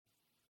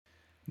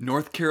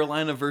North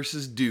Carolina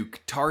versus Duke,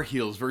 Tar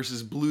Heels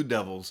versus Blue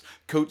Devils,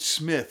 Coach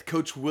Smith,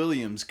 Coach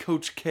Williams,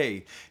 Coach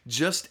K.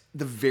 Just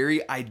the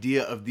very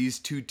idea of these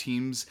two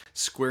teams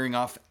squaring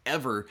off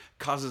ever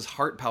causes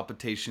heart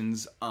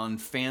palpitations on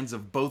fans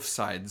of both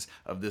sides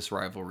of this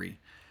rivalry.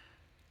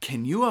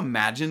 Can you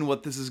imagine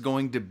what this is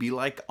going to be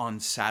like on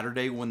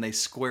Saturday when they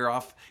square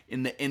off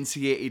in the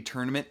NCAA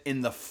tournament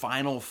in the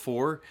Final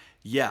Four?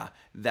 Yeah,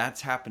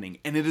 that's happening.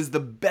 And it is the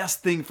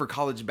best thing for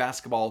college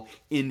basketball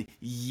in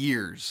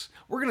years.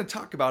 We're going to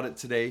talk about it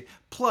today,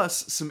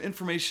 plus some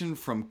information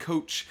from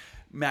Coach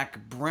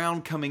Mack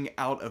Brown coming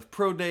out of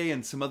Pro Day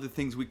and some other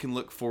things we can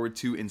look forward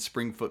to in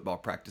spring football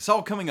practice.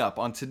 All coming up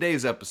on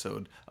today's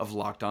episode of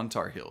Locked On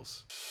Tar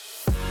Heels.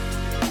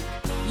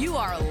 You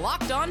are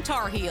Locked On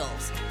Tar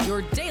Heels,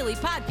 your daily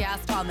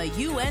podcast on the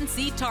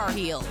UNC Tar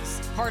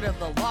Heels. Part of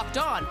the Locked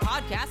On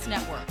Podcast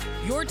Network,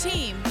 your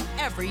team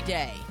every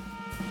day.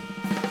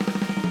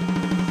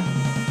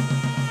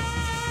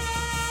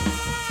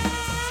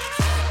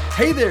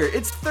 Hey there,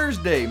 it's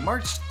Thursday,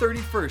 March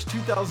 31st,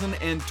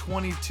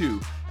 2022.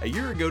 A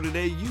year ago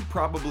today, you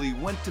probably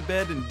went to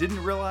bed and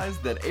didn't realize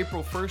that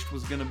April 1st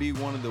was going to be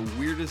one of the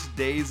weirdest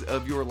days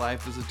of your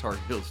life as a Tar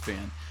Heels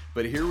fan.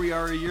 But here we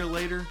are a year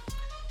later,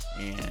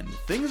 and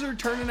things are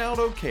turning out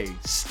okay.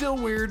 Still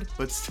weird,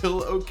 but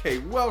still okay.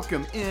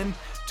 Welcome in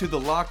to the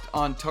Locked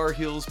On Tar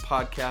Heels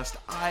podcast.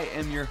 I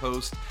am your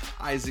host,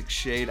 Isaac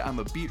Shade. I'm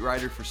a beat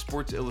writer for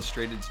Sports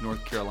Illustrated's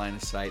North Carolina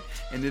site,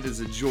 and it is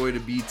a joy to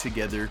be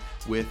together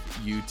with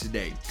you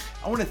today.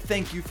 I want to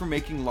thank you for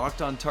making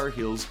Locked On Tar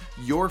Heels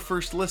your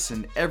first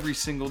listen every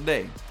single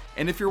day.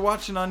 And if you're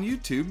watching on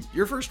YouTube,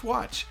 your first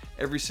watch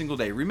every single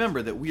day.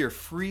 Remember that we are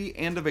free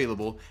and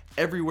available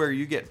everywhere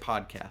you get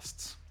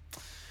podcasts.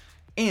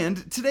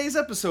 And today's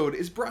episode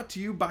is brought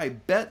to you by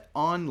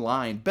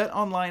BetOnline.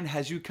 BetOnline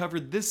has you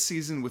covered this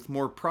season with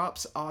more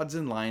props, odds,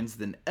 and lines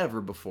than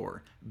ever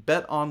before.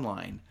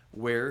 BetOnline,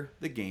 where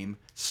the game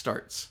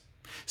starts.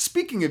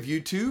 Speaking of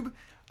YouTube,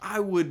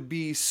 I would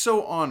be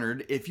so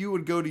honored if you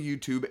would go to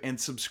YouTube and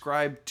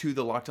subscribe to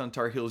the Locked On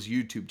Tar Heels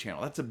YouTube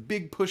channel. That's a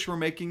big push we're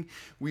making.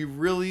 We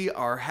really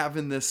are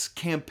having this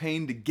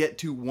campaign to get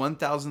to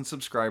 1,000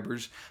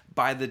 subscribers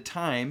by the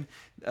time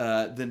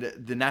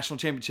the national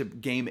championship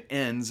game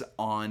ends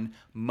on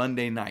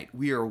Monday night.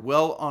 We are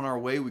well on our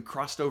way. We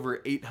crossed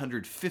over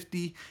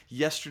 850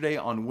 yesterday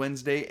on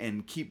Wednesday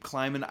and keep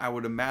climbing. I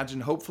would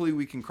imagine hopefully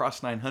we can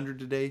cross 900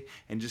 today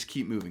and just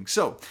keep moving.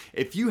 So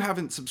if you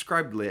haven't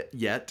subscribed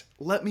yet,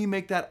 let me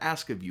make that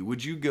ask of you.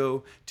 Would you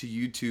go to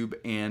YouTube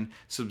and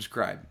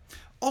subscribe?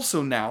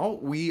 Also now,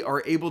 we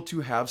are able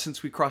to have,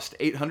 since we crossed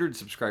 800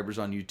 subscribers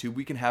on YouTube,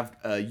 we can have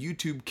a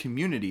YouTube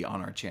community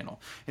on our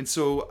channel. And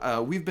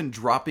so we've been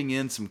dropping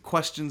in some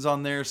questions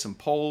on there, some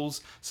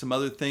polls, some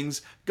other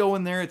things. Go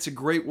in there. It's a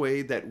great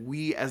way that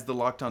we, as the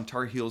Locked On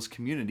Tar Heels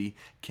community,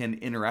 can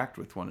interact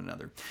with one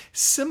another.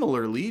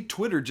 Similarly,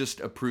 Twitter just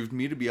approved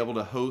me to be able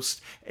to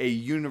host a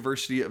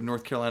University of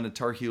North Carolina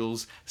Tar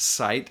Heels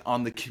site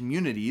on the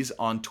communities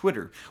on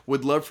Twitter.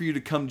 Would love for you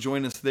to come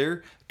join us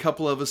there. A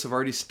couple of us have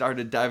already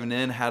started diving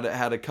in, had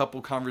a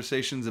couple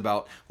conversations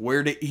about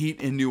where to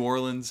eat in New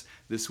Orleans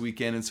this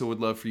weekend, and so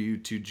would love for you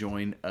to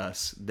join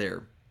us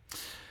there.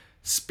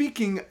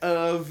 Speaking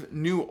of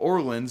New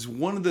Orleans,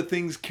 one of the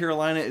things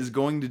Carolina is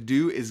going to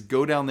do is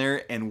go down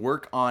there and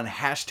work on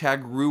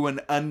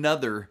 #ruin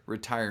another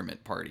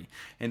retirement party.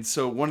 And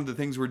so one of the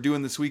things we're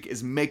doing this week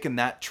is making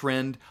that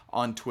trend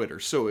on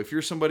Twitter. So if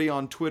you're somebody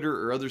on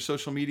Twitter or other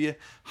social media,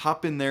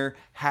 hop in there,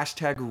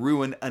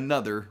 #ruin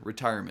another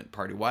retirement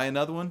party. Why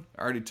another one?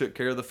 I already took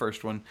care of the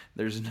first one.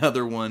 There's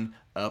another one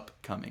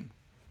upcoming.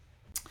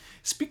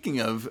 Speaking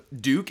of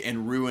Duke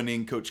and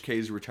ruining Coach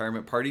K's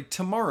retirement party,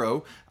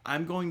 tomorrow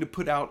I'm going to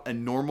put out a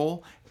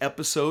normal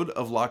episode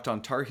of Locked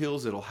On Tar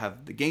Heels. It'll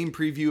have the game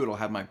preview, it'll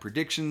have my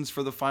predictions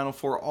for the Final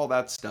Four, all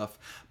that stuff.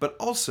 But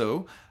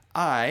also,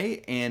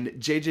 I and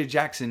JJ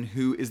Jackson,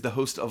 who is the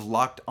host of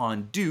Locked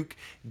On Duke,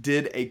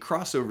 did a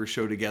crossover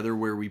show together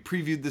where we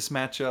previewed this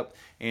matchup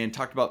and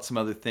talked about some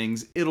other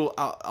things.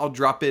 I'll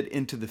drop it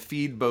into the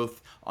feed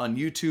both on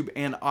YouTube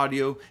and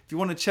audio. If you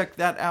want to check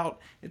that out,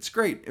 it's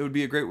great. It would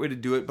be a great way to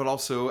do it. But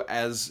also,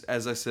 as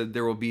I said,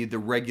 there will be the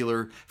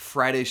regular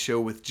Friday show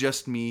with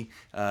just me,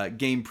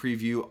 game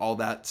preview, all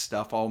that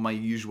stuff, all my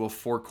usual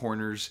Four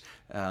Corners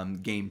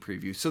game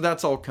preview. So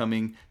that's all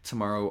coming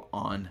tomorrow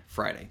on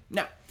Friday.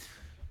 Now,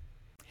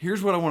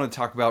 here's what I want to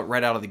talk about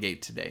right out of the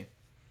gate today.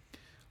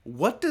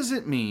 What does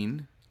it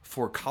mean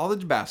for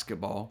college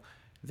basketball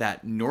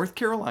that North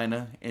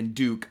Carolina and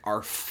Duke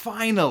are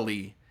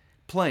finally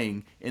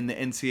playing in the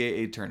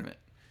NCAA tournament?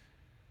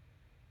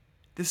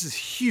 This is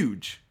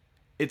huge.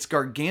 It's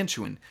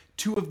gargantuan.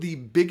 Two of the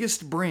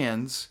biggest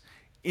brands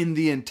in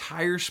the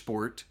entire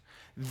sport,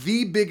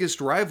 the biggest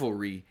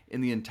rivalry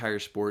in the entire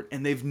sport,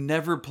 and they've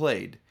never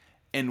played.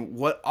 And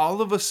what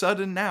all of a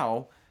sudden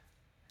now,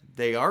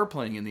 they are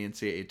playing in the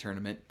NCAA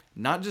tournament,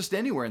 not just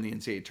anywhere in the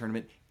NCAA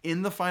tournament,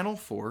 in the Final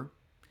Four,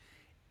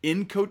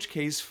 in Coach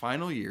K's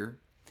final year,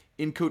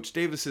 in Coach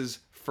Davis's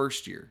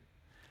first year.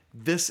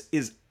 This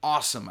is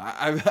awesome.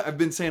 I've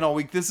been saying all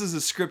week, this is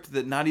a script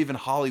that not even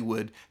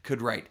Hollywood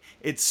could write.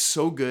 It's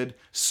so good,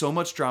 so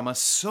much drama,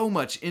 so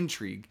much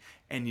intrigue.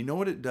 And you know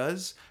what it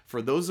does?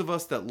 For those of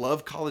us that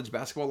love college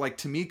basketball, like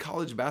to me,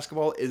 college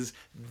basketball is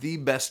the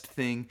best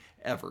thing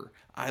ever.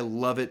 I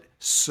love it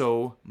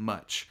so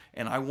much.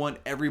 And I want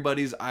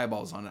everybody's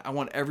eyeballs on it. I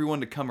want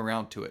everyone to come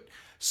around to it.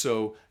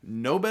 So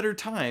no better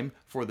time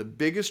for the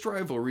biggest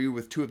rivalry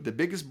with two of the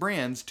biggest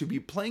brands to be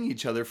playing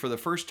each other for the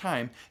first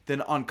time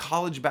than on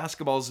college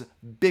basketball's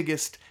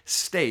biggest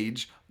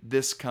stage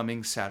this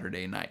coming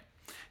Saturday night.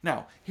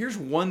 Now, here's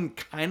one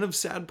kind of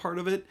sad part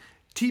of it.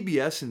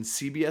 TBS and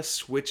CBS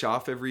switch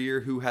off every year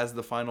who has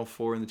the Final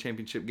Four in the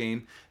championship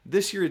game.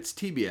 This year it's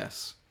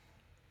TBS.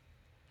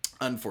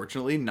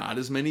 Unfortunately, not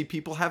as many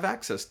people have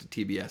access to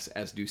TBS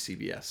as do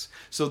CBS.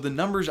 So the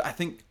numbers, I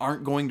think,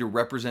 aren't going to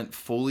represent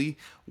fully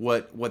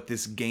what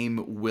this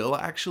game will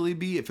actually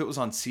be. If it was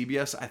on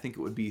CBS, I think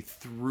it would be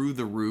through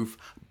the roof,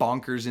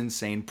 bonkers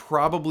insane,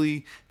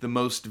 probably the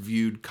most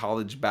viewed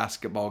college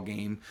basketball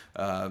game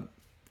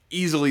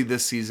easily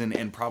this season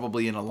and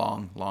probably in a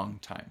long, long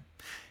time.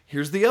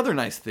 Here's the other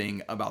nice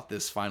thing about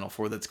this Final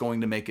Four that's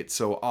going to make it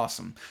so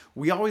awesome.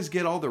 We always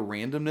get all the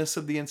randomness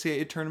of the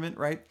NCAA tournament,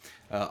 right?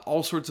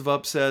 All sorts of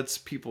upsets,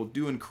 people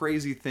doing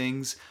crazy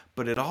things,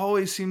 but it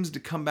always seems to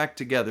come back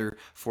together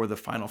for the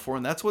Final Four,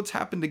 and that's what's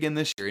happened again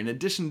this year. In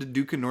addition to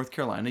Duke and North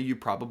Carolina, you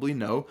probably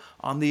know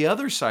on the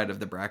other side of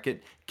the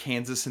bracket,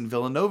 Kansas and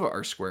Villanova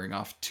are squaring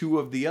off, two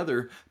of the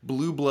other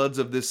blue bloods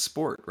of this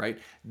sport, right?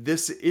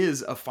 This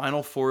is a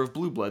Final Four of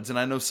blue bloods, and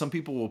I know some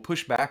people will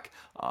push back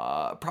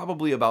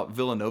probably about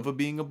Villanova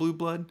being a blue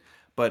blood,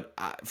 but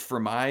for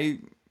my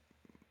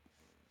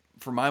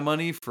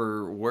money,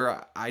 for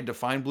where I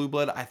define blue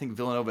blood, I think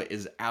Villanova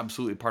is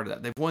absolutely part of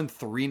that. They've won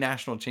 3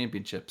 national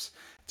championships.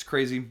 It's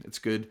crazy. It's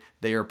good.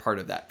 They are part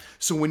of that.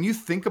 So when you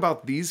think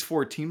about these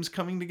 4 teams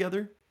coming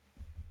together,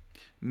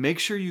 make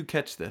sure you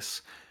catch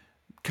this.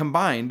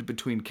 Combined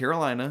between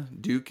Carolina,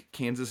 Duke,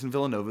 Kansas, and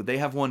Villanova, they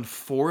have won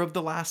 4 of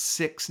the last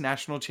 6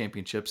 national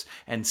championships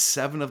and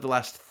 7 of the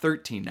last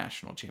 13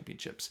 national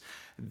championships.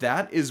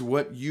 That is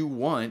what you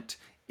want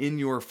in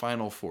your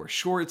Final Four.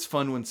 Sure, it's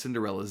fun when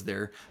Cinderella's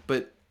there,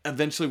 but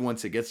eventually,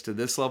 once it gets to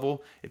this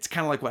level, it's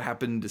kind of like what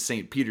happened to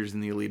St. Peter's in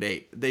the Elite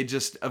Eight. They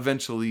just,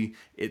 eventually,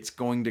 it's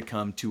going to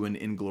come to an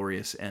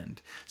inglorious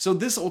end. So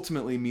this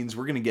ultimately means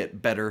we're going to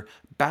get better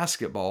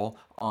basketball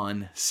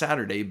on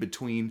Saturday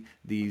between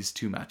these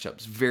 2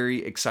 matchups.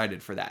 Very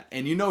excited for that.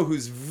 And you know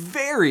who's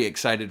very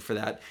excited for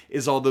that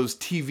is all those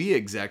TV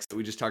execs that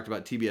we just talked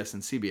about, TBS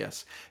and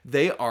CBS.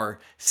 They are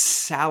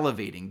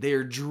salivating. They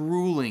are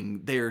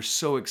drooling. They are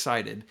so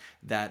excited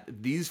that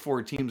these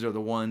 4 teams are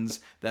the ones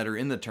that are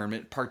in the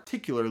tournament,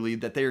 particularly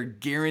that they are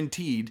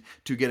guaranteed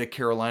to get a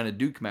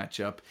Carolina-Duke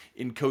matchup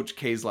in Coach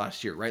K's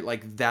last year, right?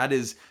 Like that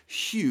is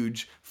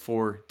huge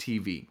for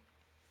TV.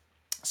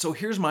 So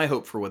here's my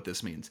hope for what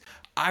this means.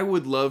 I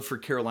would love for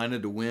Carolina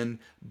to win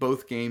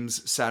both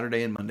games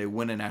Saturday and Monday,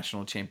 win a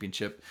national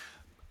championship.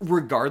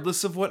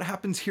 Regardless of what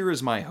happens, here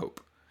is my hope.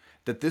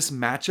 That this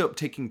matchup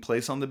taking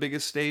place on the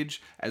biggest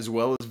stage, as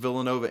well as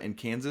Villanova and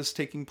Kansas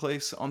taking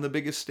place on the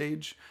biggest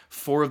stage,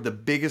 4 of the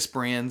biggest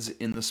brands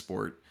in the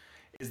sport,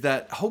 is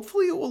that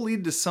hopefully it will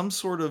lead to some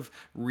sort of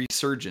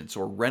resurgence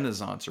or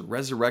renaissance or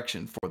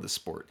resurrection for the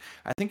sport.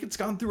 I think it's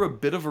gone through a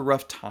bit of a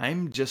rough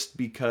time just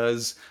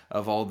because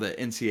of all the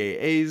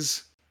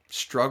NCAA's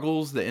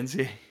struggles. The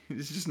NCAA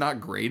is just not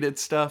great at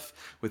stuff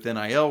with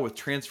NIL, with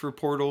transfer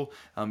portal.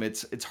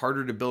 It's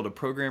harder to build a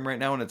program right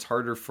now, and it's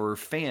harder for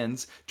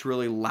fans to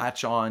really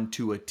latch on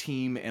to a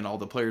team and all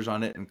the players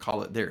on it and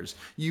call it theirs.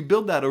 You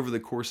build that over the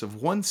course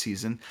of one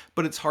season,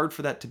 but it's hard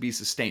for that to be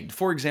sustained.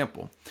 For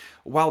example,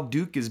 while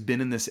Duke has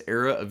been in this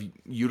era of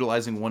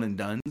utilizing one and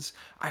dones,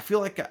 I feel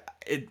like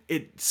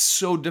it's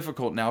so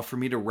difficult now for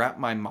me to wrap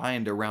my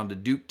mind around a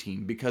Duke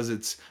team because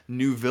it's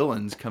new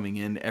villains coming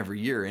in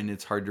every year, and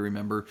it's hard to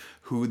remember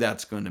who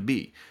that's going to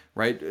be.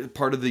 Right?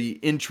 Part of the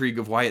intrigue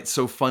of why it's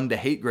so fun to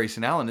hate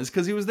Grayson Allen is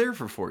because he was there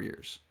for 4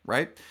 years,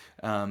 right?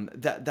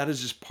 That is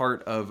just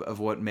part of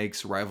what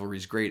makes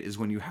rivalries great, is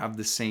when you have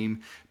the same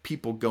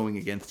people going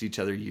against each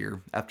other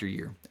year after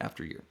year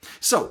after year.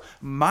 So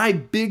my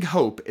big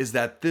hope is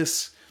that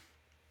this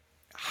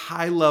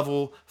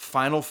high-level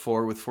Final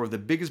Four with 4 of the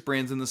biggest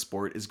brands in the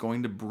sport is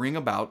going to bring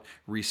about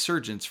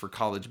resurgence for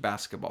college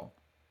basketball.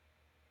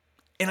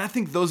 And I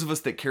think those of us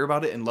that care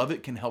about it and love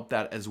it can help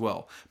that as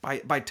well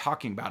by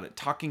talking about it,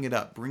 talking it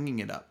up, bringing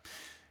it up.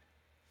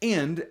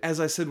 And as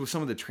I said, with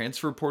some of the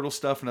transfer portal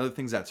stuff and other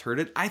things that's hurt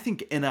it, I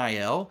think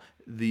NIL,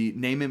 the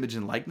name, image,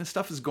 and likeness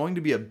stuff, is going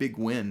to be a big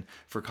win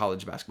for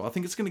college basketball. I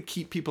think it's going to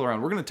keep people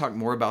around. We're going to talk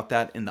more about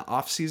that in the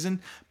off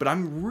season, but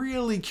I'm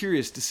really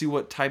curious to see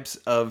what types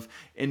of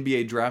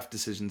NBA draft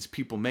decisions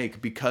people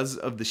make because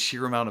of the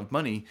sheer amount of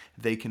money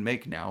they can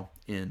make now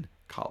in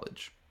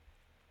college.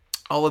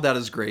 All of that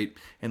is great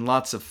and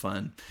lots of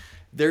fun.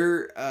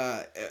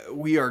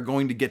 We are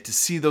going to get to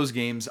see those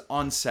games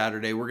on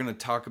Saturday. We're going to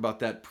talk about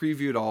that,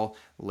 preview it all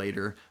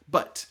later.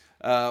 But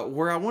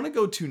Where I want to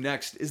go to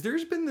next is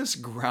there's been this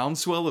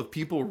groundswell of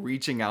people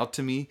reaching out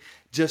to me,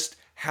 just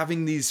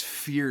having these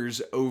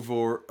fears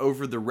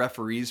over the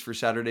referees for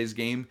Saturday's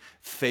game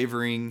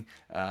favoring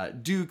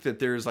Duke, that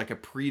there's like a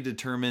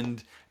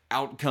predetermined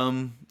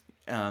outcome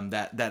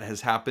that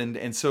has happened.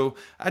 And so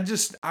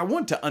I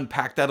want to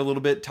unpack that a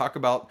little bit, talk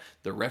about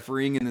the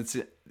refereeing in this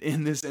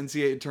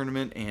NCAA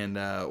tournament and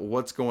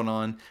what's going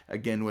on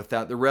again with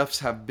that. The refs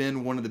have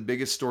been one of the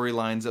biggest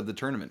storylines of the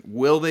tournament.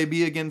 Will they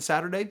be again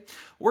Saturday?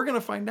 We're going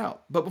to find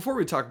out. But before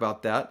we talk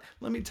about that,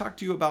 let me talk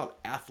to you about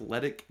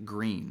Athletic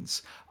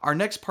Greens. Our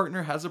next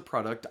partner has a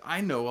product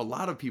I know a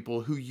lot of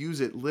people who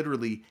use it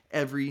literally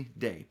every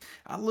day.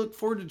 I look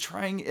forward to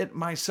trying it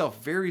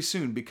myself very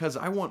soon because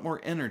I want more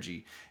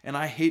energy and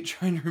I hate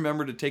trying to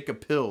remember to take a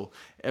pill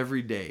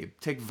every day,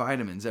 take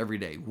vitamins every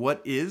day.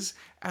 What is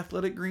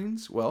Athletic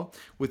Greens? Well,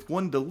 with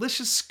one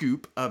delicious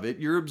scoop of it,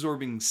 you're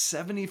absorbing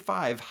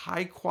 75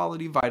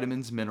 high-quality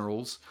vitamins,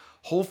 minerals,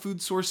 whole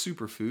food source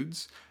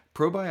superfoods,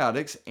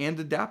 probiotics, and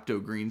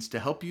adapto greens to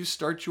help you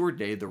start your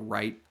day the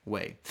right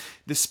way.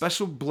 This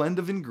special blend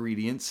of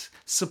ingredients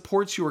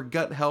supports your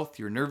gut health,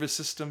 your nervous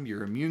system,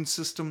 your immune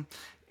system,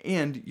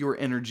 and your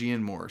energy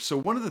and more. So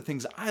one of the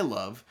things I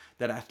love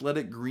that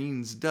Athletic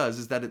Greens does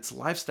is that it's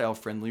lifestyle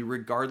friendly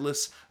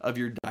regardless of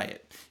your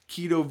diet.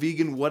 Keto,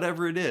 vegan,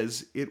 whatever it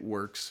is, it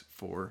works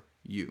for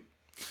you.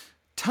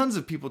 Tons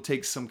of people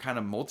take some kind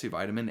of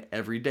multivitamin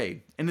every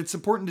day, and it's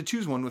important to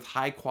choose one with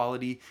high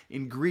quality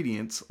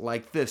ingredients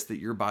like this that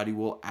your body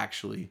will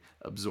actually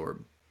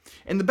absorb.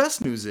 And the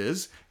best news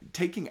is,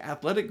 taking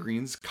Athletic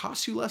Greens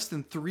costs you less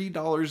than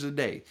 $3 a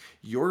day.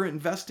 You're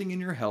investing in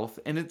your health,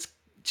 and it's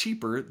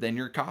cheaper than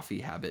your coffee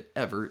habit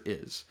ever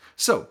is.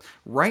 So,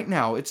 right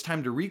now, it's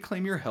time to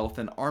reclaim your health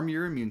and arm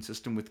your immune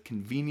system with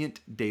convenient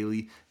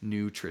daily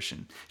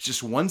nutrition. It's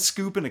just one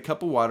scoop in a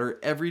cup of water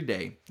every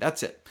day.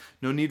 That's it.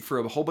 No need for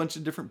a whole bunch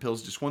of different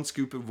pills, just one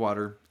scoop of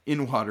water,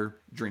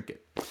 drink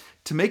it.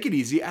 To make it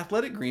easy,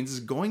 Athletic Greens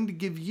is going to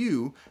give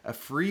you a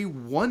free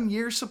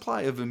 1-year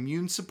supply of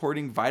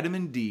immune-supporting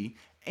vitamin D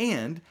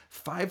and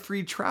 5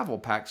 free travel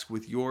packs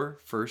with your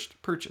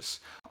first purchase.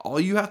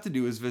 All you have to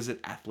do is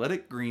visit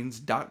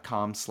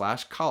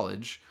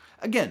athleticgreens.com/college.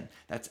 Again,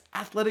 that's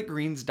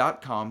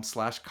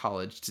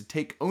athleticgreens.com/college to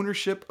take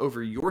ownership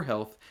over your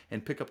health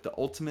and pick up the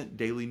ultimate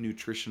daily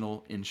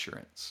nutritional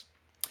insurance.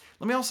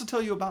 Let me also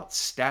tell you about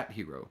Stat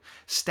Hero.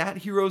 Stat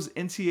Hero's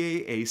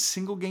NCAA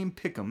single game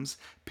pick'ems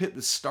pit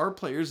the star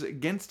players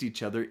against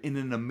each other in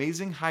an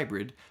amazing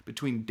hybrid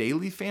between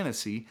daily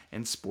fantasy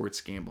and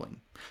sports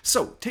gambling.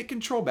 So take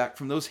control back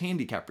from those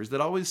handicappers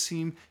that always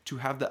seem to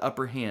have the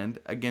upper hand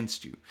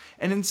against you,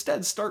 and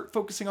instead start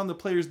focusing on the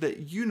players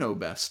that you know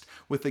best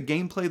with a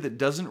gameplay that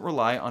doesn't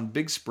rely on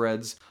big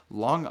spreads,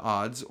 long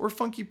odds, or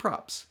funky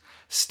props.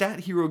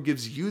 Stat Hero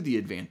gives you the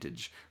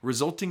advantage,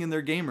 resulting in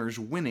their gamers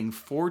winning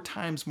 4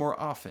 times more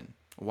often.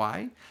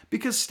 Why?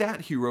 Because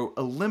Stat Hero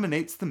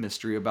eliminates the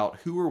mystery about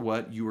who or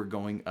what you are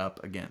going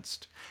up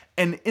against.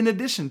 And in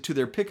addition to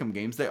their pick'em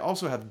games, they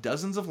also have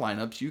dozens of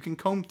lineups you can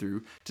comb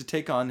through to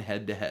take on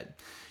head-to-head.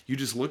 You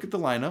just look at the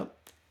lineup,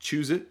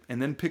 choose it, and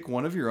then pick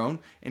one of your own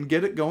and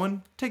get it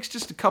going. Takes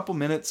just a couple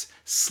minutes.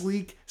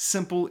 Sleek,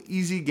 simple,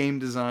 easy game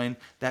design.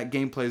 That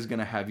gameplay is going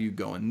to have you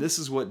going. This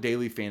is what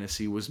daily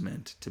fantasy was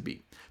meant to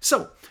be.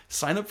 So,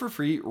 sign up for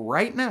free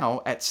right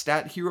now at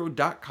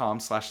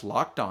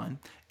stathero.com/lockedon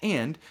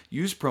and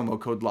use promo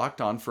code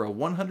LOCKEDON for a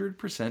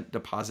 100%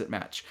 deposit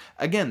match.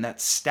 Again,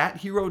 that's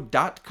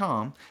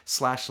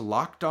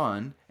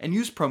stathero.com/lockedon and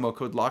use promo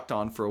code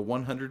LOCKEDON for a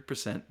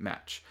 100%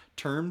 match.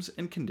 Terms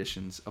and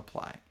conditions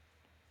apply.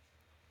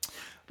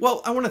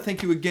 Well, I want to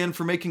thank you again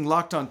for making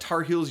Locked On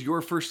Tar Heels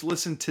your first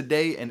listen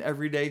today and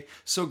every day.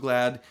 So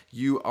glad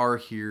you are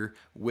here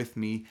with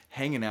me,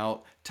 hanging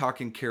out,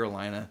 talking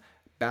Carolina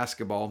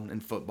basketball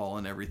and football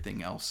and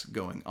everything else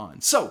going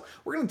on. So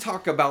we're going to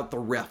talk about the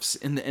refs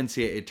in the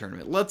NCAA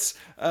tournament. Let's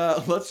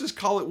just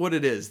call it what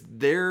it is.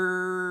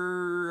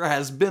 There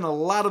has been a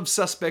lot of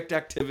suspect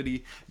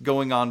activity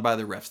going on by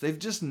the refs. They've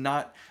just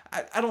not,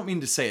 I don't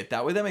mean to say it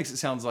that way. That makes it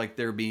sound like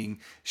they're being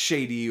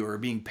shady or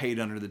being paid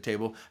under the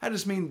table. I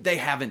just mean they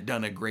haven't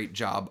done a great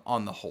job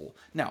on the whole.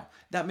 Now,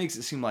 that makes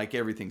it seem like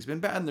everything's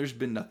been bad and there's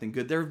been nothing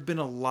good. There have been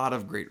a lot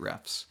of great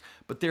refs,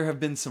 but there have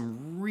been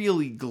some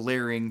really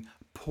glaring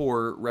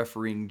poor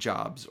refereeing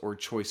jobs or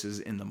choices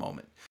in the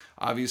moment.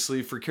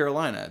 Obviously for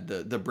Carolina,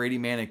 the Brady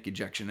Manek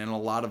ejection and a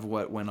lot of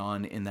what went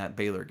on in that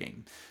Baylor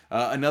game.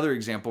 Another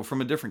example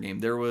from a different game,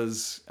 there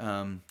was,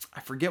 I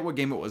forget what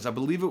game it was. I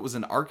believe it was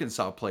an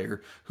Arkansas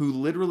player who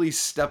literally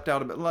stepped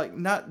out of it, like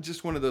not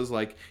just one of those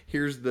like,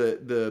 here's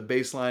the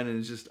baseline and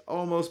it's just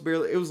almost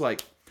barely, it was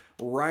like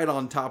right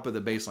on top of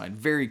the baseline,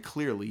 very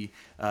clearly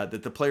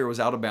that the player was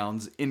out of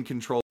bounds, in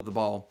control of the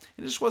ball.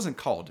 It just wasn't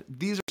called.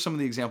 These are some of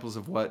the examples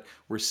of what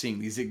we're seeing,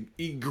 these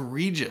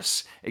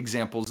egregious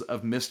examples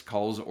of missed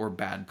calls or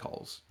bad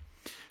calls.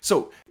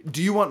 So,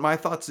 do you want my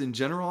thoughts in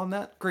general on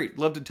that? Great,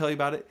 love to tell you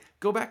about it.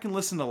 Go back and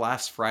listen to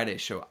last Friday's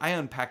show. I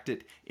unpacked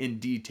it in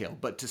detail.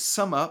 But to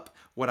sum up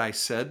what I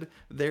said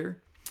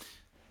there,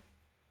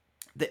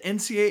 The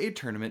NCAA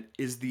tournament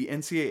is the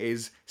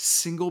NCAA's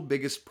single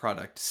biggest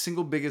product,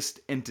 single biggest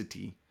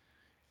entity,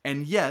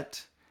 and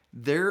yet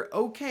they're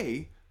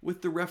okay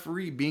with the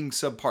referee being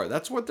subpar.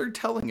 That's what they're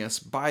telling us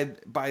by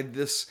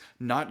this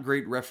not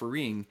great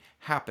refereeing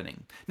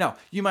happening. Now,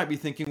 you might be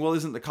thinking, well,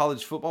 isn't the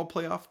college football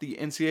playoff the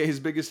NCAA's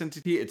biggest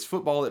entity? It's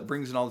football that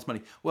brings in all this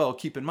money. Well,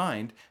 keep in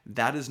mind,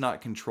 that is not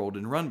controlled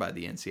and run by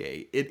the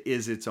NCAA. It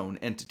is its own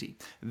entity.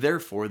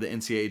 Therefore, the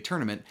NCAA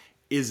tournament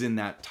is in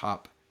that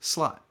top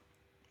slot.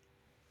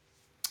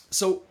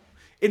 So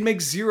it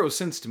makes zero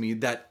sense to me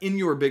that in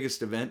your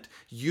biggest event,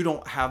 you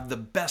don't have the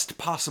best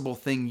possible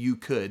thing you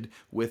could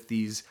with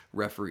these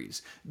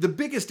referees. The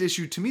biggest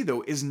issue to me,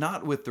 though, is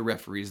not with the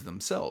referees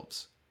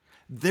themselves.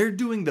 They're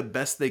doing the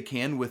best they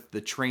can with the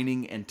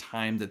training and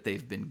time that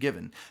they've been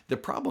given. The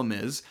problem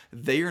is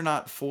they are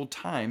not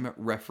full-time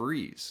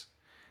referees.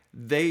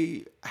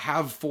 They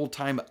have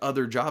full-time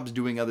other jobs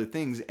doing other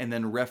things and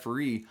then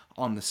referee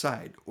on the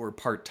side or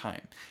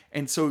part-time.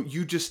 And so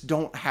you just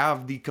don't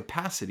have the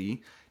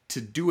capacity to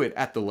do it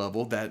at the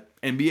level that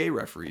NBA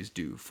referees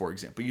do, for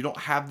example. You don't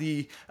have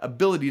the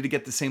ability to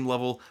get the same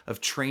level of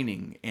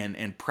training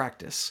and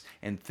practice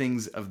and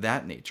things of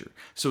that nature.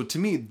 So to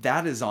me,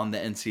 that is on the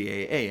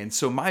NCAA. And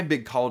so my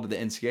big call to the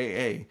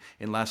NCAA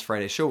in last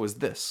Friday's show was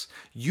this: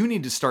 you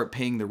need to start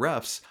paying the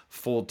refs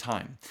full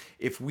time.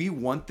 If we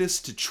want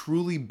this to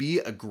truly be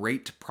a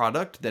great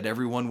product that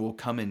everyone will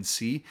come and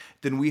see,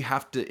 then we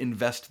have to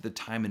invest the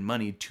time and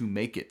money to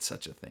make it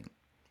such a thing.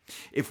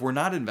 If we're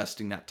not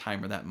investing that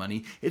time or that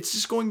money, it's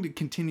just going to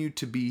continue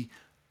to be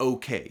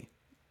okay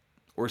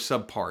or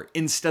subpar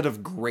instead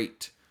of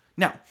great.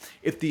 Now,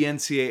 if the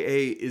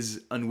NCAA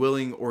is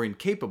unwilling or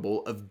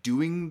incapable of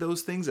doing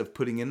those things, of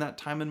putting in that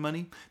time and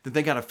money, then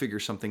they got to figure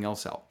something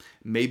else out.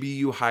 Maybe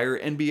you hire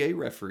NBA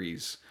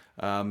referees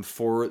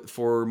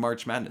for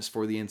March Madness,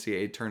 for the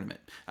NCAA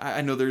tournament.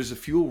 I know there's a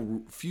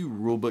few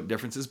rule book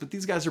differences, but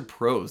these guys are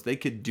pros. They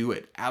could do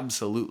it,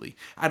 absolutely.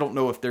 I don't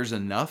know if there's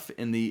enough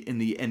in the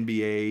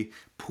NBA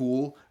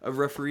pool of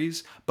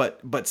referees,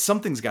 but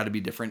something's got to be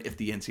different if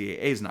the NCAA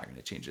is not going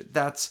to change it.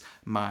 That's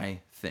my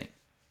thing.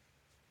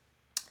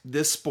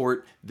 This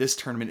sport, this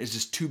tournament is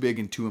just too big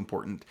and too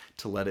important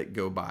to let it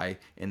go by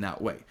in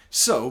that way.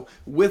 So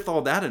with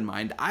all that in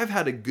mind, I've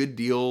had a good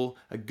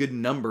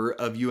number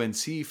of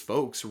UNC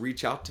folks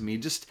reach out to me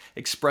just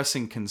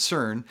expressing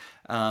concern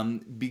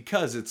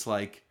because it's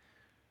like,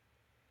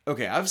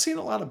 okay, I've seen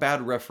a lot of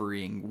bad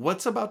refereeing.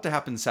 What's about to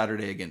happen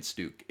Saturday against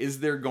Duke? Is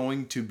there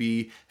going to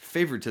be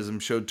favoritism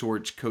showed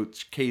towards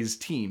Coach K's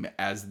team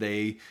as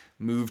they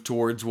move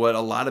towards what a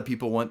lot of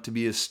people want to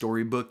be a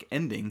storybook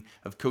ending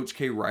of Coach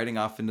K riding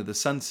off into the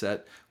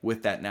sunset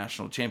with that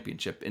national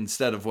championship,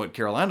 instead of what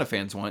Carolina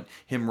fans want,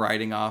 him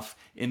riding off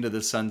into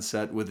the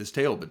sunset with his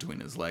tail between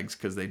his legs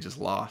because they just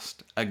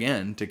lost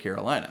again to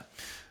Carolina.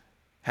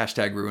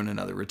 Hashtag ruin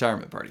another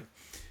retirement party.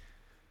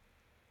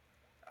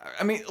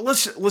 I mean,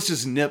 let's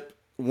just nip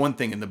one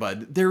thing in the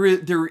bud. There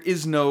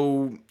is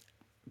no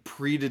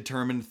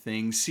predetermined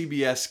thing.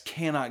 CBS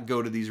cannot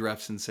go to these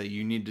refs and say,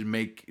 you need to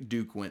make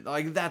Duke win.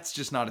 Like, that's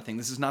just not a thing.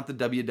 This is not the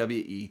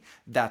WWE.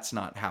 That's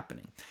not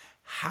happening.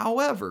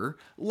 However,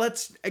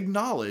 let's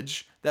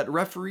acknowledge that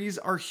referees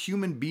are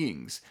human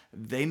beings.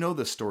 They know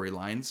the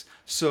storylines.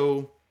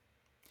 So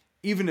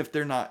even if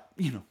they're not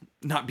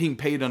being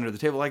paid under the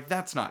table, like,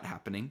 that's not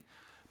happening.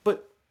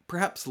 But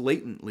perhaps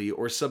latently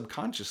or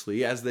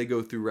subconsciously, as they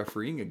go through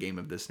refereeing a game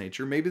of this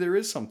nature, maybe there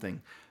is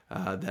something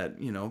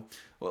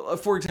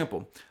for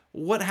example,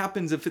 what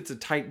happens if it's a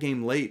tight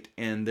game late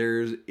and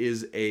there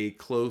is a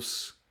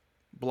close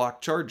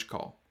block charge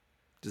call?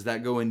 Does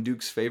that go in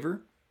Duke's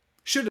favor?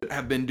 Should it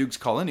have been Duke's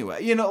call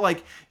anyway?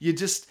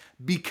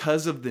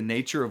 Because of the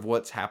nature of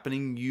what's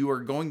happening, we are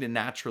going to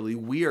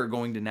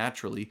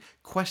naturally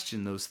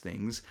question those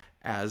things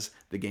as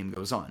the game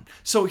goes on.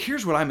 So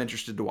here's what I'm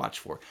interested to watch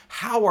for.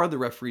 How are the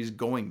referees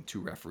going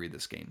to referee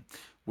this game?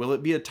 Will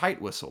it be a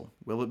tight whistle?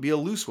 Will it be a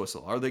loose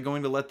whistle? Are they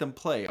going to let them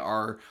play?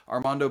 Are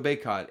Armando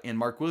Bacot and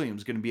Mark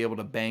Williams going to be able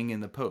to bang in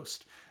the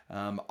post?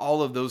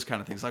 All of those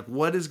kind of things. Like,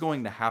 what is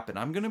going to happen?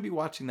 I'm going to be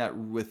watching that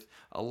with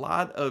a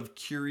lot of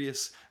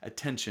curious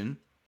attention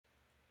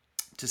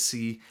to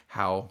see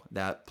how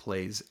that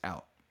plays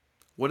out.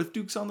 What if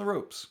Duke's on the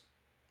ropes?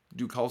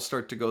 Do calls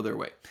start to go their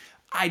way?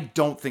 I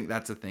don't think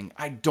that's a thing.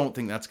 I don't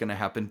think that's going to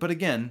happen. But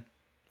again,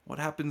 what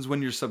happens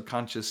when your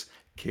subconscious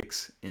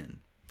kicks in?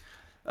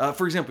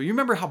 For example, you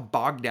remember how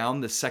bogged down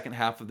the second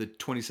half of the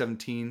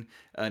 2017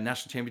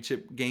 national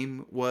championship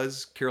game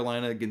was?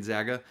 Carolina,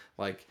 Gonzaga.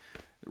 Like,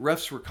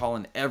 refs were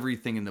calling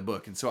everything in the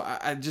book. And so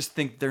I just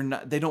think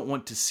they don't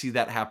want to see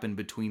that happen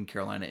between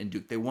Carolina and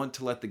Duke. They want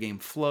to let the game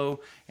flow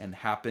and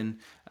happen.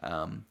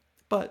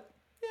 But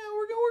yeah,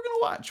 we're going to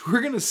watch.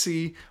 We're going to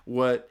see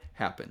what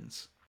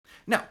happens.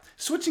 Now,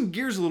 switching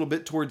gears a little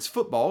bit towards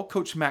football,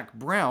 Coach Mack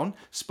Brown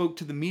spoke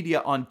to the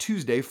media on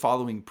Tuesday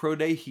following Pro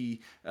Day.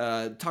 He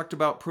talked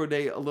about Pro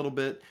Day a little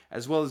bit,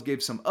 as well as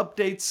gave some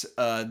updates,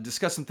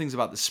 discussed some things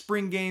about the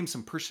spring game,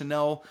 some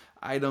personnel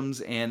items,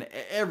 and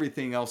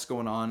everything else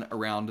going on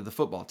around the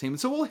football team. And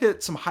so we'll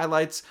hit some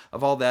highlights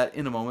of all that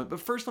in a moment. But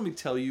first, let me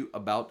tell you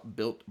about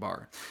Built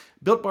Bar.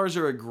 Built Bars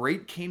are a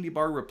great candy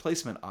bar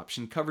replacement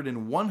option covered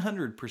in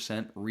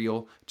 100%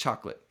 real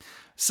chocolate.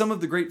 Some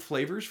of the great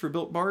flavors for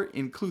Built Bar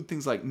include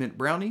things like mint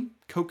brownie,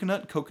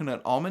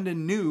 coconut almond,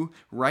 and new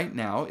right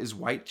now is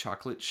white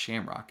chocolate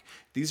shamrock.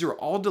 These are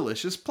all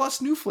delicious,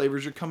 plus new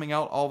flavors are coming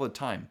out all the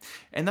time.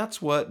 And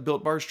that's what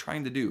Built Bar is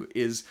trying to do,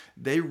 is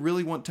they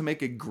really want to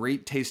make a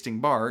great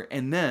tasting bar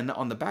and then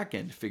on the back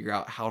end figure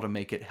out how to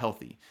make it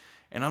healthy.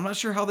 And I'm not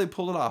sure how they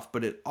pull it off,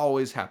 but it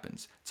always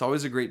happens. It's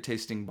always a great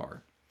tasting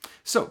bar.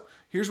 So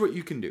here's what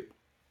you can do.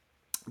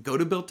 Go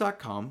to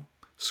Built.com,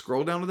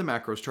 scroll down to the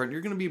macros chart, and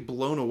you're going to be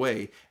blown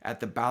away at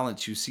the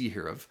balance you see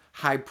here of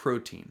high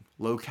protein,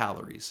 low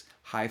calories,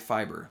 high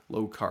fiber,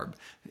 low carb.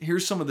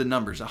 Here's some of the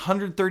numbers.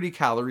 130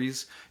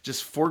 calories,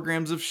 just 4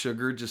 grams of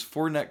sugar, just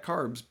 4 net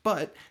carbs,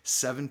 but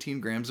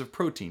 17 grams of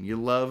protein. You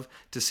love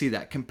to see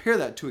that. Compare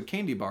that to a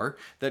candy bar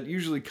that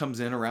usually comes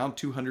in around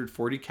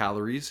 240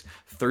 calories,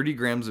 30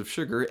 grams of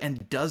sugar,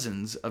 and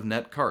dozens of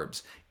net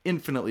carbs.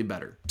 Infinitely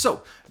better.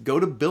 So go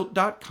to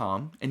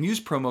Built.com and use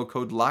promo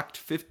code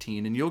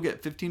LOCKED15 and you'll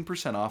get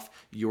 15% off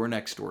your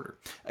next order.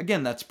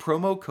 Again, that's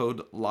promo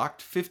code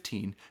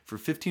LOCKED15 for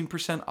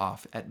 15%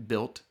 off at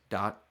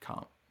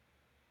Built.com.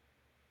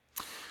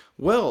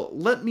 Well,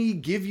 let me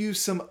give you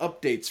some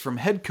updates from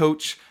head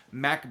coach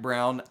Mack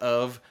Brown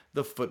of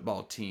the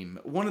football team.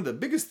 One of the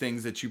biggest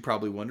things that you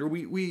probably wonder,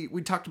 we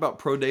talked about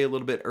Pro Day a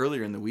little bit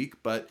earlier in the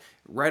week, but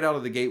right out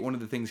of the gate, one of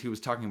the things he was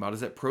talking about is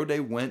that Pro Day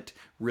went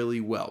really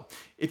well.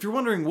 If you're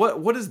wondering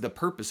what is the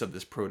purpose of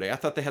this Pro Day, I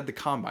thought they had the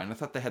Combine, I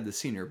thought they had the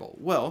Senior Bowl.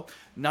 Well,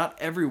 not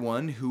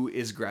everyone who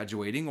is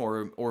graduating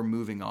or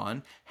moving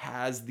on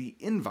has the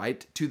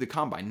invite to the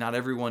Combine. Not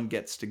everyone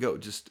gets to go,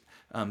 just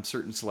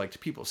certain select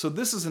people. So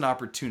this is an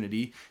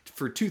opportunity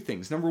for two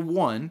things. Number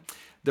one,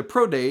 the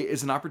Pro Day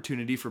is an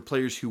opportunity for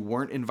players who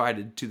weren't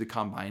invited to the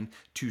Combine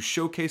to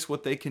showcase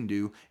what they can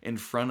do in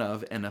front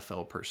of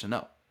NFL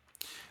personnel.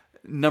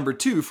 Number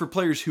two, for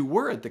players who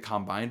were at the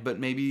Combine, but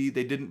maybe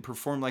they didn't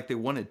perform like they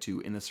wanted to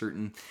in a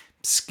certain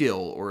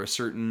skill or a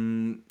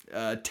certain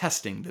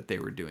testing that they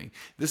were doing.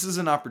 This is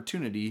an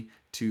opportunity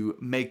to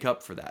make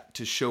up for that,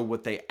 to show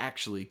what they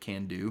actually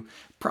can do,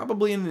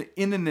 probably in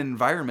an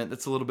environment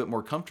that's a little bit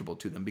more comfortable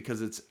to them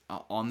because it's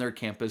on their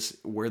campus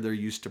where they're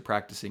used to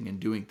practicing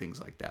and doing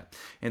things like that.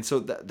 And so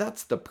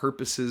that's the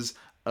purposes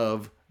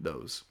of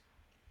those.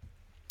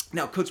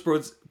 Now,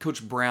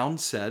 Coach Brown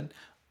said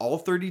all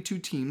 32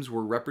 teams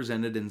were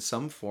represented in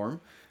some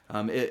form.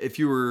 If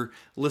you were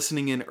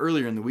listening in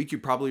earlier in the week, you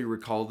probably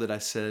recall that I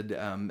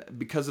said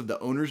because of the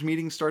owners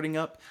meeting starting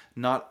up,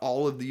 not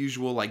all of the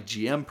usual like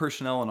GM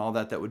personnel and all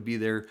that would be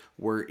there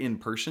were in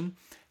person.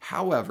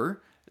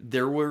 However,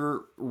 there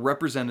were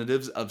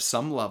representatives of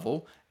some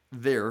level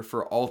there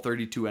for all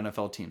 32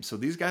 NFL teams. So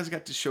these guys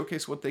got to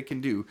showcase what they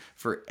can do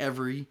for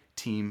every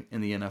team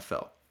in the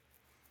NFL.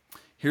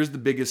 Here's the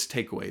biggest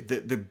takeaway.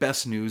 The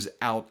best news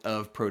out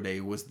of Pro Day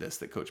was this,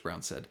 that Coach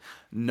Brown said.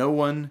 No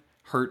one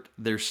hurt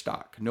their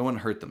stock. No one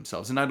hurt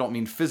themselves. And I don't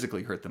mean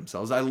physically hurt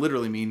themselves. I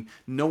literally mean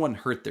no one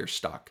hurt their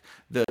stock.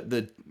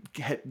 The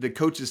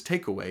coach's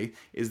takeaway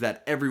is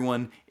that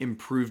everyone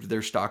improved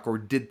their stock or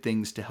did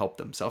things to help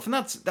themselves. And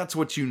that's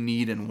what you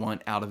need and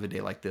want out of a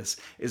day like this,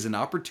 is an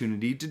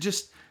opportunity to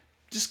just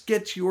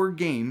get your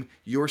game,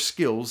 your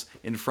skills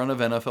in front of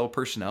NFL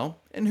personnel,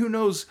 and who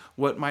knows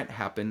what might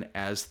happen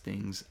as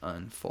things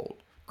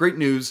unfold. Great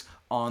news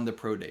on the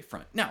Pro Day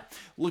front. Now,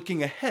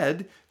 looking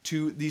ahead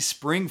to the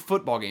spring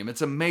football game.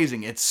 It's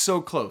amazing. It's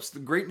so close. The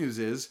great news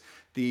is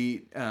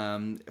the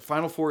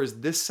Final Four is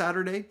this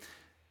Saturday,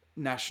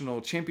 National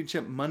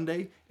Championship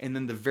Monday, and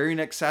then the very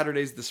next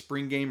Saturday is the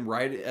spring game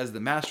right as the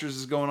Masters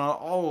is going on.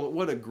 Oh,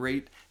 what a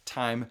great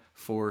time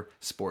for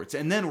sports.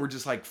 And then we're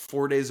just like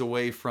 4 days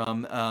away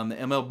from the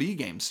MLB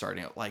game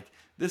starting out. Like,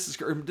 this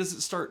is, or does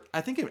it start? I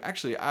think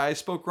I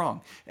spoke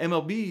wrong.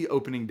 MLB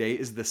opening day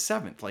is the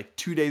 7th, like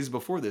 2 days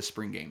before this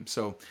spring game.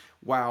 So,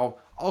 wow,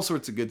 all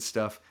sorts of good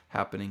stuff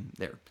happening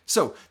there.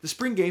 So, the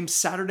spring game,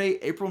 Saturday,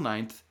 April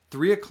 9th,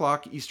 3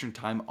 o'clock Eastern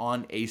Time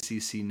on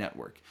ACC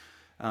Network.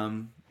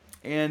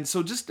 And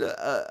so just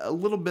a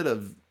little bit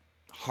of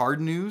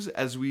hard news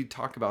as we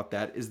talk about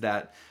that is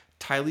that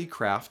Tylee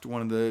Kraft,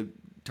 one of the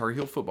Tar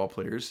Heel football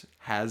players,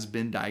 has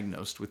been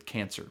diagnosed with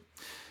cancer.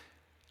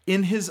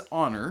 In his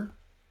honor,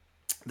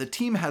 the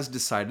team has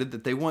decided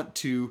that they want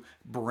to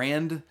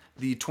brand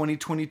the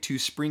 2022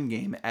 spring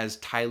game as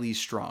Tylee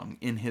Strong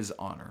in his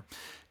honor.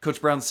 Coach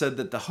Brown said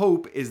that the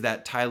hope is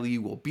that Tylee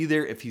will be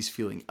there if he's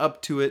feeling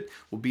up to it,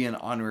 will be an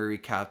honorary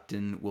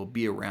captain, will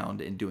be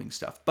around and doing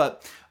stuff.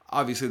 But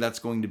obviously that's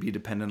going to be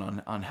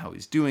dependent on how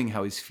he's doing,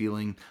 how he's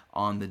feeling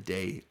on the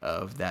day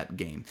of that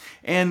game.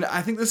 And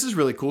I think this is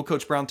really cool.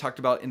 Coach Brown talked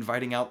about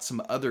inviting out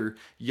some other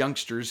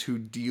youngsters who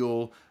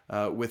deal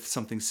with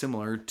something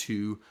similar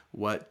to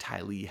what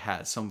Tylee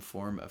has, some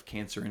form of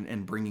cancer,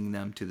 and bringing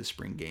them to the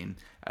spring game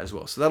as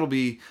well. So that'll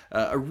be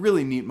a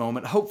really neat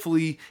moment.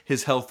 Hopefully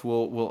his health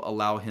will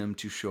allow him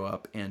to show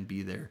up and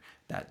be there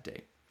that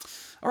day.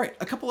 All right,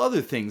 a couple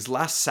other things.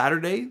 Last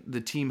Saturday,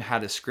 the team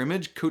had a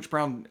scrimmage. Coach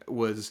Brown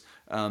was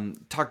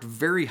talked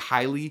very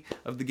highly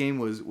of the game,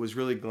 was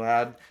really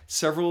glad.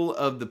 Several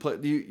of the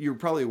players, you're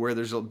probably aware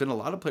there's been a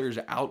lot of players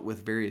out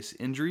with various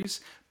injuries,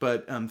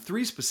 but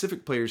 3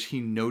 specific players he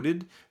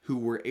noted who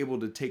were able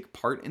to take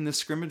part in this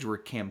scrimmage were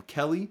Cam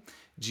Kelly,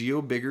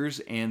 Gio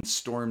Biggers, and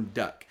Storm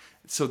Duck.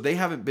 So they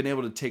haven't been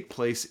able to take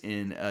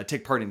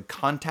part in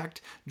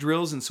contact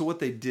drills. And so what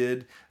they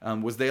did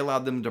was they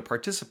allowed them to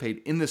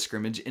participate in the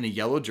scrimmage in a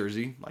yellow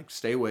jersey, like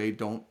stay away,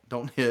 don't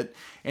hit.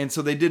 And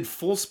so they did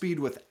full speed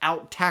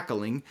without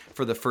tackling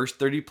for the first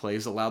 30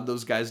 plays, allowed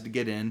those guys to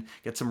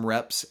get some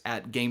reps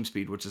at game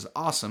speed, which is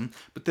awesome.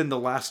 But then the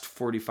last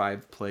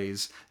 45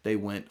 plays, they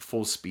went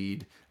full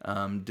speed,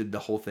 did the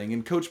whole thing.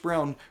 And Coach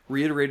Brown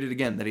reiterated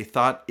again that he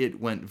thought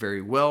it went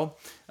very well,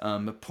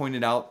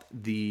 pointed out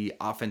the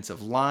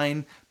offensive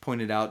line,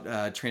 pointed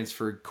out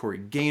transfer Corey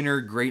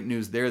Gaynor. Great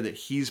news there that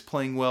he's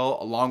playing well,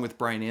 along with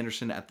Brian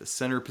Anderson at the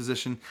center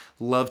position.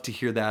 Love to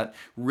hear that.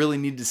 Really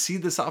need to see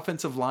this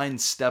offensive line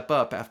step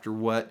up after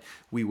what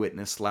we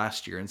witnessed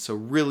last year. And so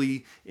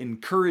really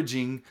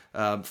encouraging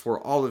for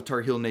all of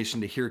Tar Heel Nation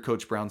to hear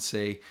Coach Brown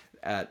say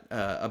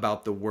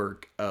about the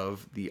work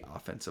of the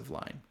offensive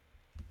line.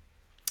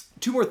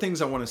 2 more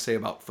things I want to say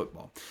about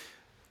football.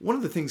 One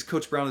of the things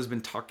Coach Brown has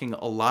been talking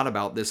a lot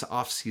about this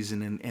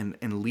offseason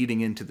and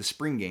leading into the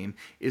spring game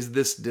is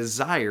this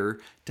desire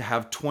to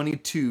have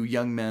 22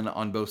 young men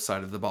on both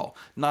sides of the ball.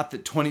 Not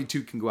that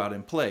 22 can go out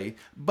and play,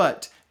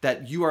 but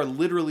that you are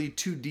literally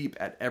too deep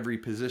at every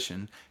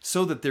position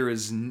so that there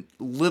is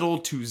little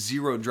to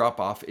zero drop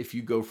off if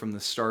you go from the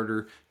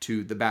starter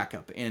to the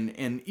backup.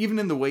 And even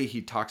in the way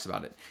he talks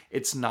about it,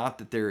 it's not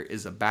that there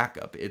is a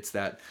backup. It's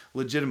that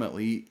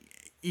legitimately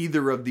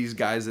either of these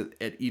guys at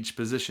each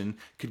position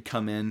could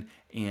come in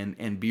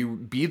and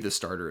be the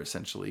starter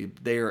essentially.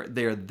 They're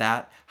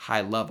that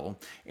high level.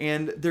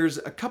 And there's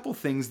a couple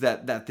things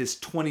that this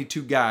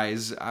 22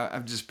 guys,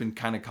 I've just been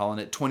kind of calling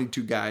it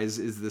 22 guys,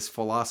 is this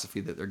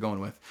philosophy that they're going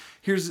with.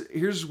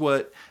 Here's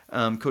what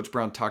Coach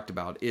Brown talked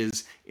about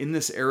is in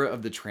this era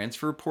of the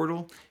transfer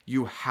portal,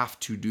 you have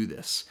to do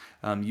this.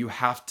 You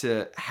have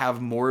to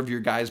have more of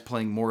your guys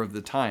playing more of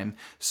the time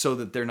so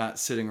that they're not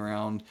sitting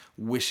around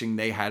wishing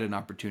they had an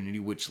opportunity,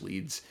 which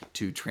leads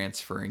to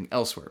transferring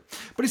elsewhere.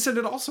 But he said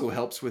it also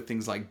helps with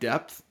things like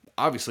depth.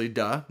 Obviously,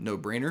 no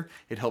brainer.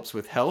 It helps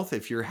with health.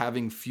 If you're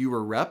having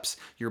fewer reps,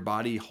 your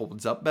body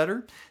holds up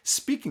better.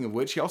 Speaking of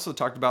which, he also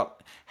talked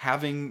about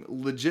having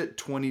legit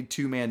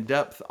 22-man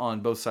depth on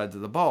both sides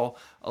of the ball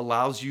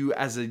allows you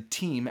as a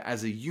team,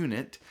 as a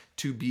unit,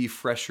 to be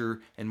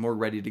fresher and more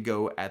ready to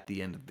go at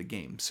the end of the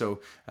game.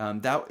 So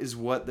that is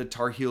what the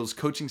Tar Heels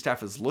coaching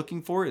staff is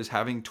looking for, is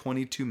having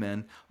 22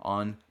 men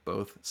on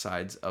both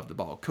sides of the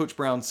ball. Coach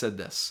Brown said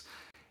this: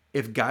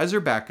 if guys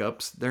are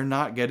backups, they're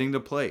not getting to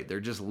play. They're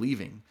just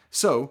leaving.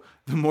 So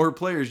the more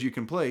players you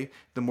can play,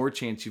 the more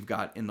chance you've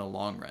got in the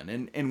long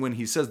run. And when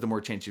he says the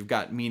more chance you've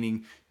got,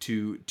 meaning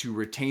to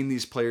retain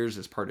these players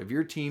as part of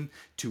your team,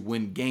 to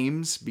win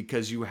games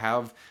because you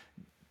have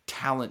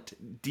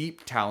talent,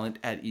 deep talent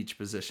at each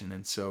position.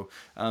 And so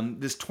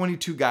this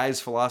 22 guys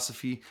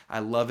philosophy, I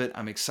love it.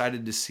 I'm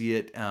excited to see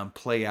it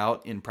play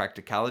out in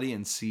practicality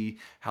and see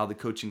how the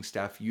coaching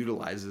staff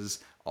utilizes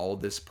all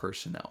this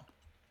personnel.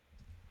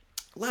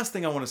 Last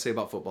thing I want to say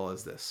about football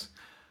is this.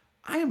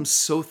 I am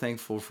so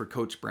thankful for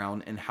Coach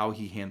Brown and how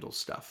he handles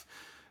stuff.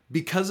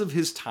 Because of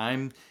his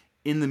time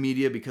in the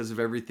media, because of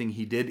everything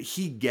he did,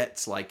 he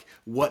gets like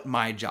what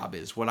my job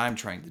is, what I'm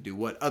trying to do,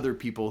 what other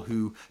people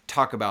who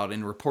talk about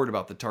and report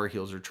about the Tar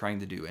Heels are trying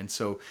to do. And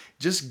so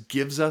just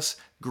gives us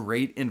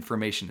great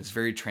information. It's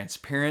very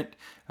transparent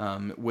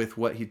with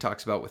what he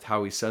talks about, with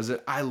how he says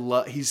it.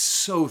 He's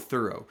so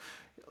thorough.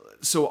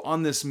 So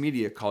on this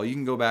media call, you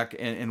can go back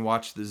and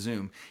watch the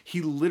Zoom.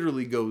 He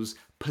literally goes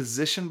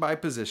position by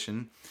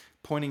position,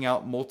 pointing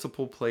out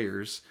multiple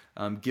players,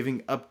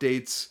 giving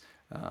updates,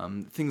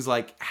 things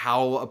like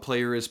how a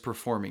player is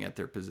performing at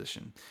their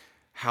position,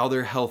 how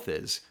their health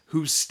is,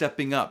 who's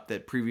stepping up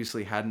that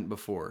previously hadn't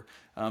before.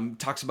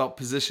 Talks about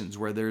positions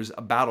where there's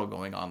a battle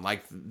going on,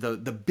 like the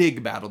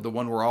big battle, the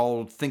one we're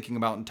all thinking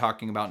about and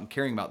talking about and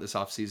caring about this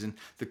offseason,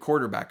 the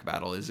quarterback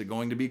battle. Is it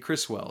going to be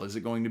Criswell? Is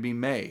it going to be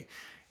May?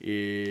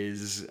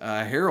 Is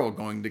Harrell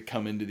going to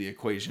come into the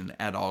equation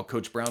at all?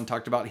 Coach Brown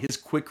talked about his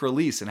quick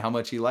release and how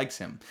much he likes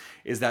him.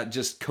 Is that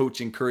just coach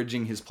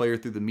encouraging his player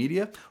through the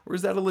media, or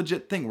is that a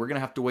legit thing? We're going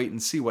to have to wait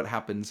and see what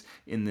happens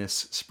in this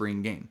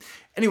spring game.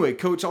 Anyway,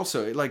 coach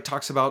also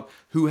talks about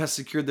who has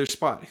secured their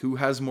spot, who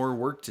has more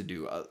work to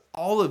do.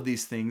 All of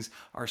these things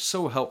are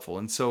so helpful.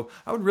 And so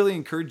I would really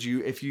encourage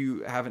you, if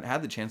you haven't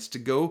had the chance, to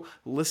go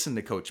listen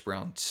to Coach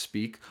Brown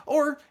speak.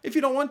 Or if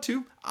you don't want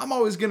to, I'm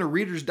always going to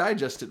Reader's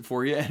Digest it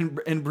for you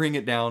and bring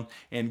it down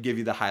and give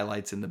you the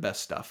highlights and the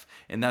best stuff.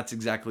 And that's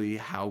exactly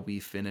how we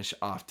finish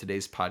off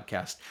today's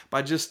podcast,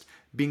 by just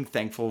being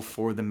thankful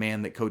for the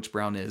man that Coach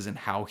Brown is and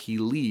how he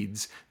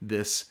leads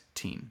this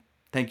team.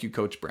 Thank you,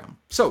 Coach Brown.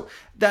 So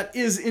that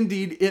is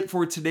indeed it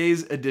for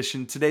today's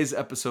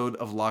episode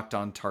of Locked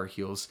On Tar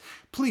Heels.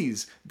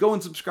 Please go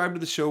and subscribe to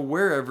the show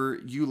wherever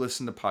you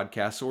listen to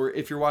podcasts. Or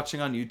if you're watching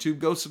on YouTube,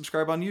 go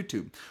subscribe on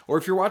YouTube. Or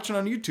if you're watching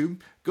on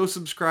YouTube, go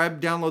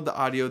subscribe, download the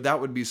audio.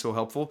 That would be so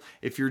helpful.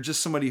 If you're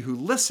just somebody who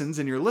listens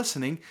and you're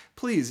listening,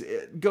 please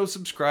go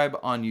subscribe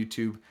on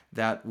YouTube.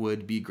 That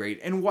would be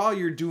great. And while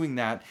you're doing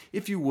that,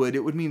 if you would,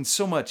 it would mean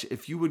so much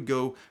if you would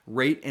go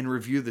rate and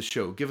review the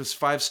show. Give us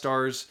 5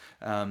 stars.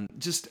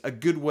 Just a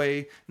good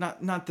way.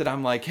 Not that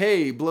I'm like,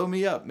 hey, blow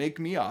me up, make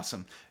me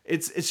awesome.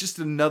 It's just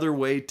another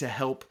way to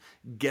help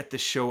get the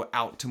show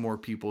out to more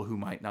people who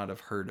might not have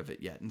heard of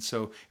it yet. And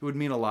so it would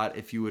mean a lot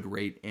if you would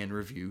rate and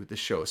review the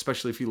show,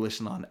 especially if you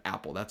listen on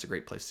Apple. That's a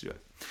great place to do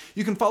it.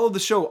 You can follow the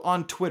show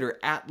on Twitter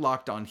at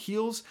Locked On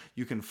Heels.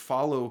 You can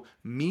follow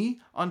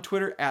me on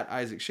Twitter at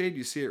Isaac Shade.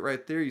 You see it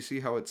right there. You see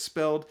how it's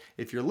spelled.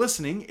 If you're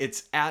listening,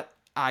 it's at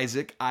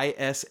Isaac,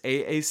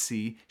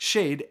 I-S-A-A-C,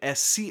 Shade,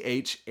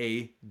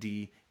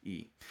 S-C-H-A-D-E.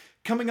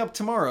 Coming up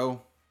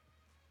tomorrow,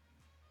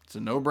 it's a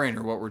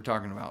no-brainer what we're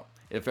talking about.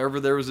 If ever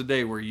there was a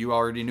day where you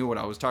already knew what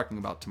I was talking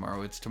about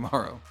tomorrow, it's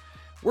tomorrow.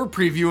 We're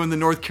previewing the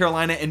North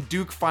Carolina and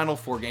Duke Final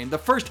Four game, the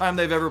first time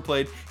they've ever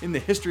played in the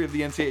history of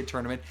the NCAA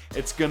tournament.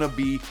 It's going to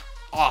be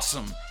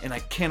awesome, and I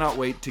cannot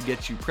wait to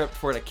get you prepped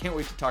for it. I can't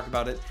wait to talk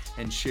about it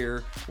and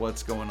share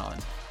what's going on.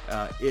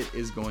 It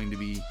is going to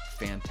be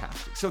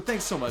fantastic. So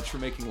thanks so much for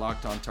making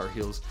Locked On Tar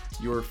Heels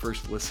your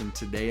first listen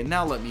today. And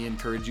now let me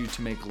encourage you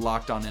to make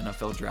Locked On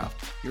NFL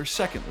Draft your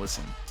second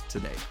listen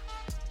today.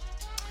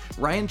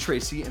 Ryan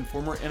Tracy and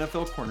former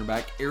NFL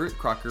cornerback Eric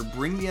Crocker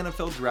bring the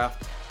NFL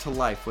Draft to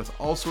life with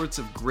all sorts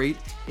of great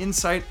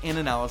insight and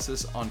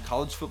analysis on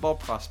college football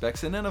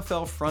prospects and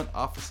NFL front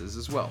offices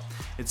as well.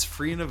 It's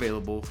free and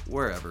available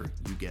wherever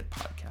you get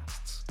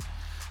podcasts.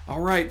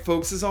 All right,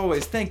 folks, as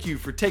always, thank you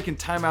for taking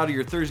time out of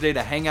your Thursday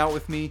to hang out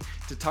with me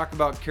to talk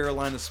about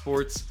Carolina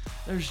sports.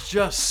 There's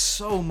just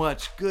so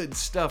much good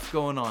stuff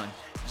going on.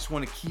 I just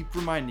want to keep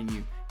reminding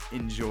you,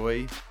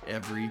 enjoy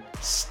every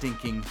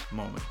stinking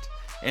moment.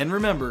 And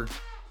remember,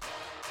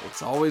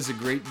 it's always a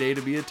great day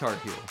to be a Tar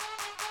Heel.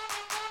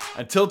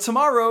 Until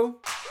tomorrow,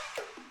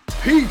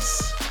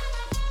 peace!